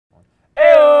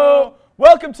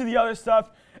welcome to the other stuff.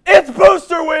 It's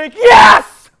Booster Week,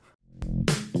 yes!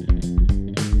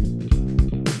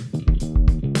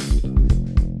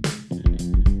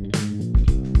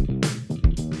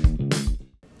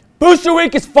 Booster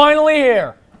Week is finally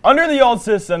here. Under the old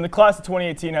system, the class of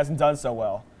 2018 hasn't done so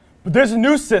well. But there's a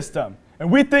new system,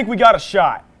 and we think we got a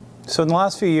shot. So in the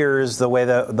last few years, the way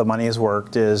that the money has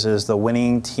worked is the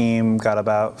winning team got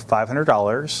about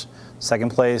 $500. Second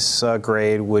place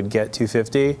grade would get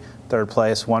 $250, third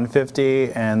place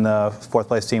 $150, and the fourth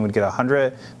place team would get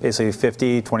 $100, basically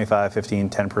 50, 25, 15,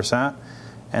 10%.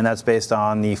 And that's based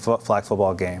on the flag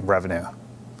football game revenue.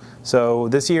 So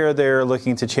this year they're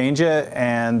looking to change it,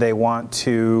 and they want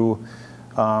to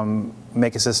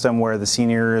make a system where the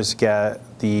seniors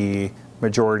get the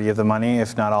majority of the money,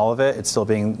 if not all of it. It's still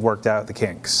being worked out, the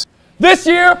kinks. This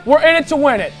year, we're in it to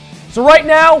win it. So right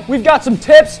now, we've got some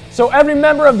tips so every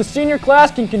member of the senior class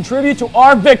can contribute to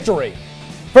our victory.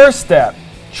 First step,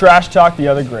 trash talk the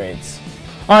other grades.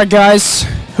 All right, guys,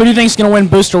 who do you think is going to win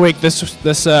Booster Week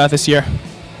this year?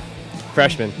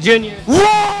 Freshman. Junior.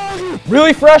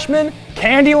 Really, freshmen?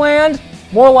 Candyland?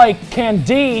 More like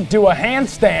Candy do a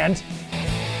handstand.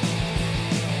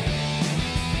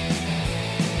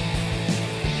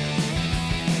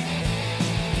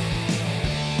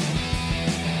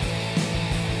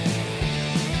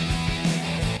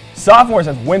 Sophomores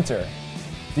have winter.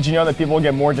 Did you know that people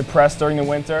get more depressed during the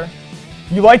winter?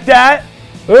 You like that?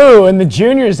 Ooh, and the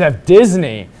juniors have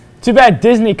Disney. Too bad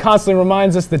Disney constantly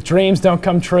reminds us that dreams don't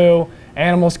come true,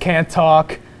 animals can't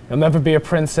talk, you'll never be a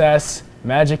princess,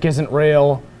 magic isn't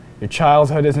real, your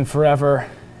childhood isn't forever,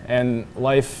 and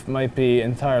life might be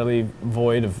entirely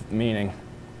void of meaning.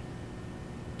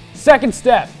 Second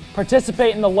step,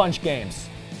 participate in the lunch games.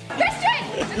 Christian!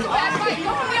 Bad fight.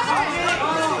 Go from the other way.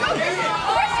 Go,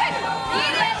 Christian!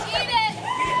 Eat it!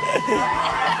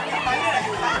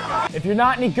 If you're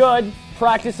not any good,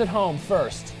 practice at home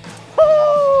first.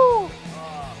 Woo!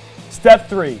 Step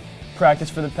 3, practice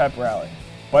for the pep rally.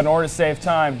 But in order to save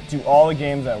time, do all the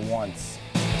games at once.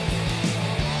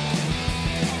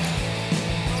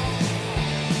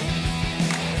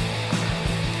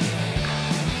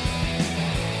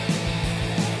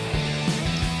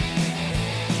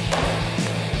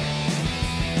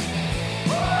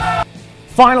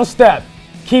 Final step,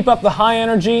 keep up the high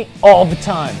energy all the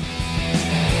time.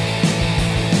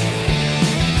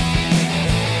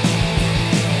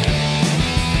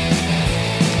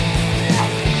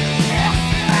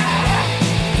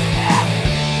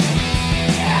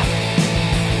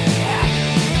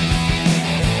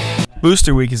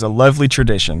 Booster Week is a lovely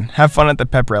tradition. Have fun at the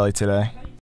pep rally today.